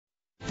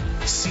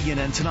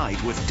CNN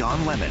Tonight with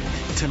Don Lemon,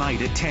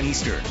 tonight at 10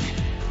 Eastern.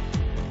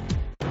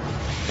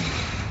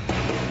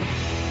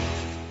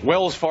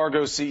 Wells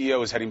Fargo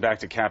CEO is heading back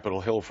to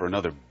Capitol Hill for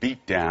another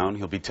beatdown.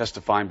 He'll be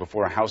testifying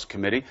before a House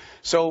committee.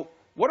 So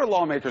what are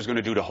lawmakers going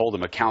to do to hold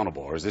him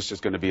accountable, or is this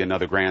just going to be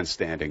another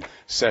grandstanding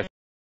session?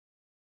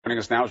 Joining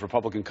us now is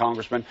Republican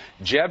Congressman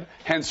Jeb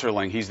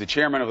Hensarling. He's the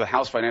chairman of the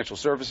House Financial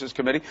Services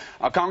Committee.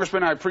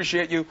 Congressman, I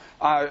appreciate you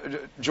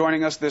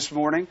joining us this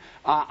morning.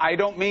 I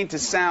don't mean to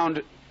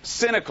sound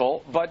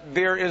cynical, but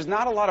there is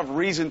not a lot of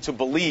reason to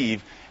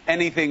believe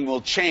anything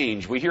will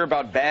change. We hear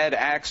about bad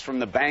acts from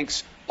the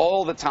banks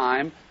all the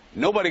time.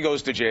 Nobody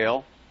goes to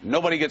jail.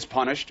 Nobody gets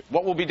punished.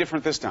 What will be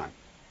different this time?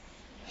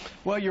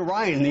 Well, you're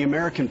right, and the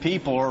American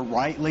people are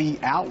rightly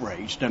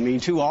outraged. I mean,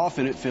 too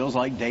often it feels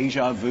like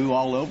deja vu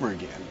all over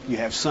again. You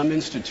have some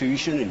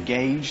institution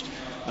engaged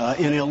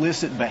in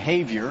illicit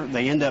behavior.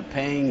 They end up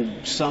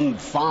paying some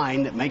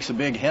fine that makes a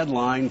big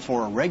headline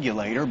for a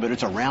regulator, but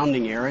it's a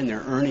rounding error in their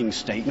earnings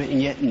statement,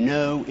 and yet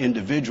no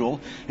individual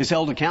is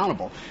held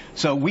accountable.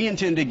 So we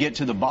intend to get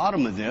to the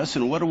bottom of this,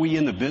 and what are we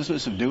in the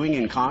business of doing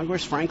in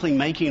Congress? Frankly,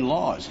 making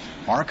laws.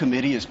 Our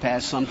committee has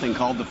passed something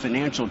called the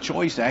Financial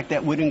Choice Act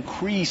that would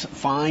increase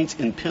fines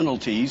and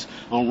penalties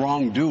on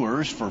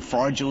wrongdoers for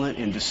fraudulent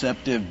and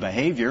deceptive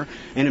behavior,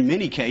 and in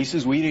many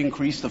cases we'd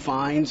increase the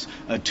fines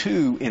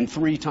 2 and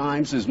 3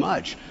 times as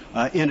much.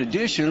 In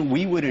addition,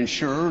 we would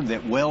ensure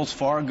that Wells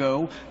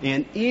Fargo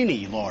and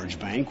any large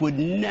bank would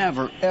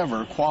never,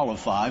 ever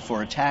qualify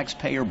for a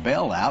taxpayer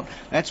bailout.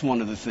 That's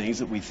one of the things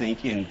that we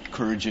think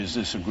encourages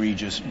this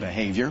egregious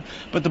behavior.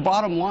 But the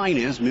bottom line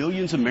is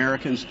millions of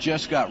Americans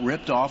just got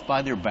ripped off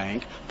by their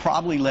bank,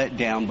 probably let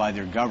down by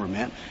their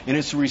government, and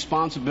it's the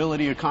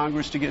responsibility of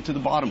Congress to get to the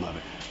bottom of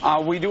it.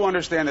 We do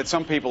understand that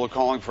some people are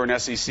calling for an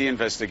SEC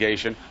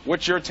investigation.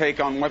 What's your take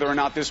on whether or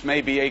not this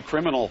may be a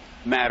criminal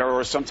matter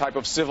or some type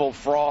of civil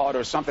fraud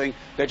or something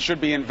that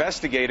should be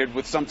investigated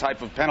with some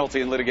type of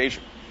penalty and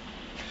litigation?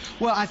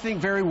 Well, I think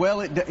very well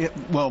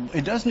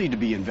it does need to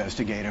be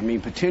investigated. I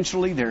mean,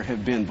 potentially there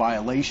have been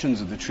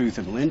violations of the Truth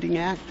in Lending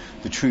Act,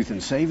 the Truth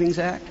in Savings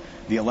Act,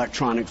 the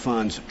Electronic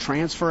Funds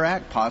Transfer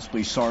Act,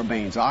 possibly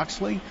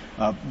Sarbanes-Oxley,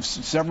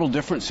 several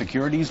different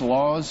securities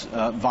laws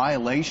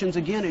violations.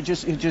 Again, it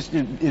just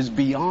is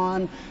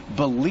beyond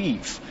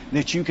belief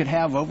that you could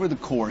have over the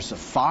course of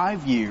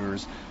 5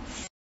 years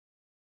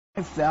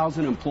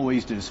 5,000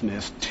 employees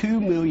dismissed, 2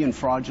 million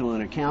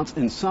fraudulent accounts,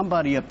 and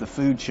somebody up the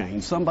food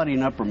chain, somebody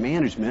in upper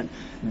management,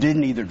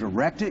 didn't either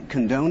direct it,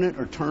 condone it,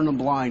 or turn a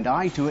blind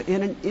eye to it,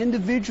 and an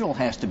individual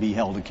has to be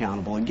held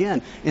accountable.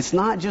 Again, it's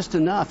not just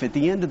enough. At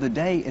the end of the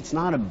day, it's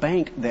not a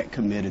bank that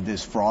committed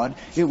this fraud.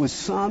 It was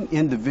some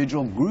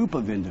individual group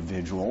of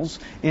individuals,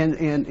 and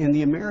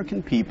the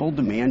American people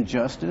demand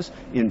justice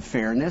and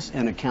fairness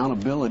and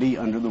accountability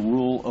under the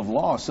rule of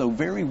law. So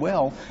very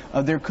well,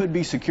 there could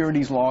be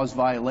securities laws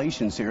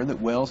violations here that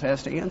Wells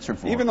has to answer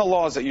for. Even the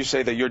laws that you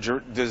say that you're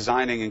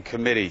designing in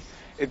committee,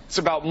 it's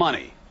about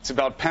money. It's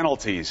about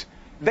penalties.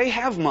 They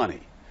have money.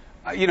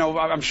 You know,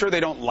 I'm sure they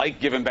don't like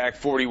giving back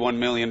 $41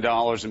 million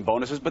in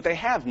bonuses, but they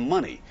have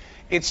money.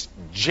 It's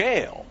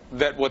jail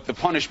that what the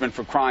punishment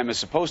for crime is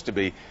supposed to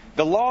be.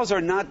 The laws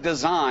are not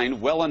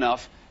designed well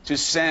enough to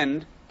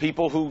send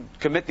people who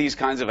commit these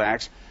kinds of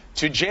acts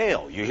to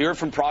jail. You hear it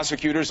from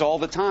prosecutors all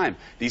the time.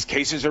 These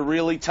cases are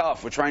really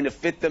tough. We're trying to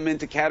fit them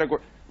into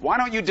categories. Why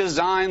don't you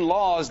design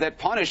laws that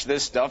punish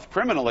this stuff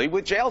criminally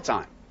with jail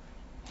time?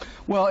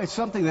 Well, it's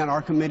something that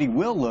our committee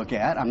will look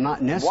at. I'm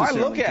not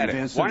necessarily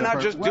convinced. Why look at it? Why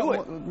not just do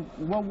it?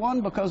 Well,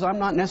 one, because I'm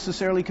not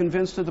necessarily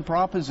convinced of the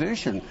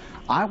proposition.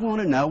 I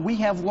want to know, we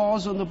have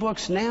laws on the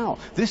books now.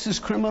 This is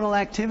criminal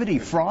activity.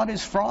 Fraud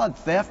is fraud.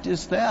 Theft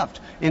is theft.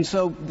 And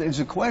so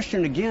there's a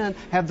question again,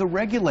 have the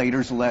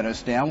regulators let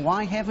us down?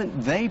 Why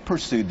haven't they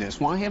pursued this?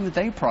 Why haven't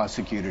they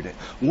prosecuted it?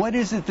 What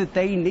is it that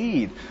they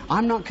need?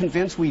 I'm not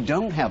convinced we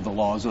don't have the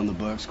laws on the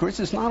books. Chris,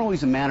 it's not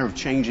always a matter of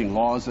changing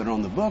laws that are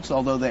on the books,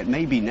 although that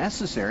may be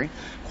necessary.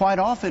 Quite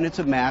often it's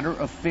a matter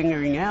of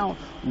figuring out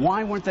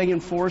why weren't they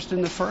enforced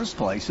in the first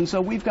place. And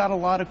so we've got a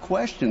lot of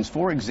questions.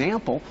 For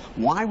example,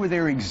 why were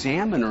there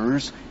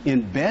examiners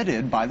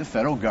embedded by the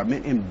federal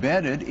government,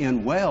 embedded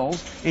in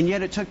Wells, and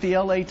yet it took the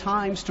LA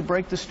Times to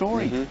break the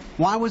story?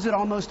 Why was it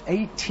almost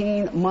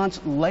 18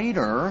 months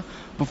later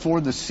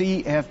before the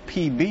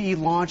CFPB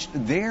launched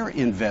their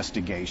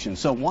investigation?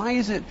 So why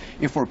is it,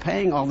 if we're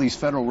paying all these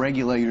federal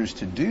regulators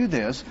to do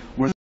this,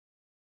 we're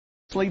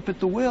asleep at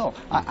the wheel?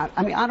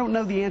 I mean, I don't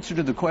know the answer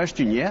to the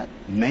question yet.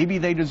 Maybe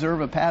they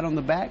deserve a pat on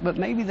the back, but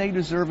maybe they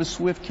deserve a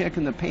swift kick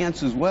in the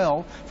pants as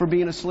well for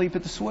being asleep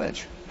at the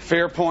switch.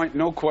 Fair point,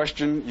 no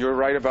question. You're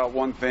right about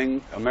one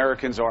thing.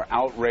 Americans are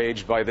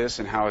outraged by this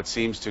and how it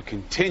seems to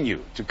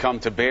continue to come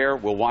to bear.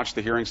 We'll watch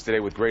the hearings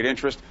today with great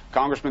interest.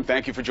 Congressman,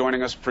 thank you for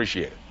joining us.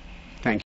 Appreciate it.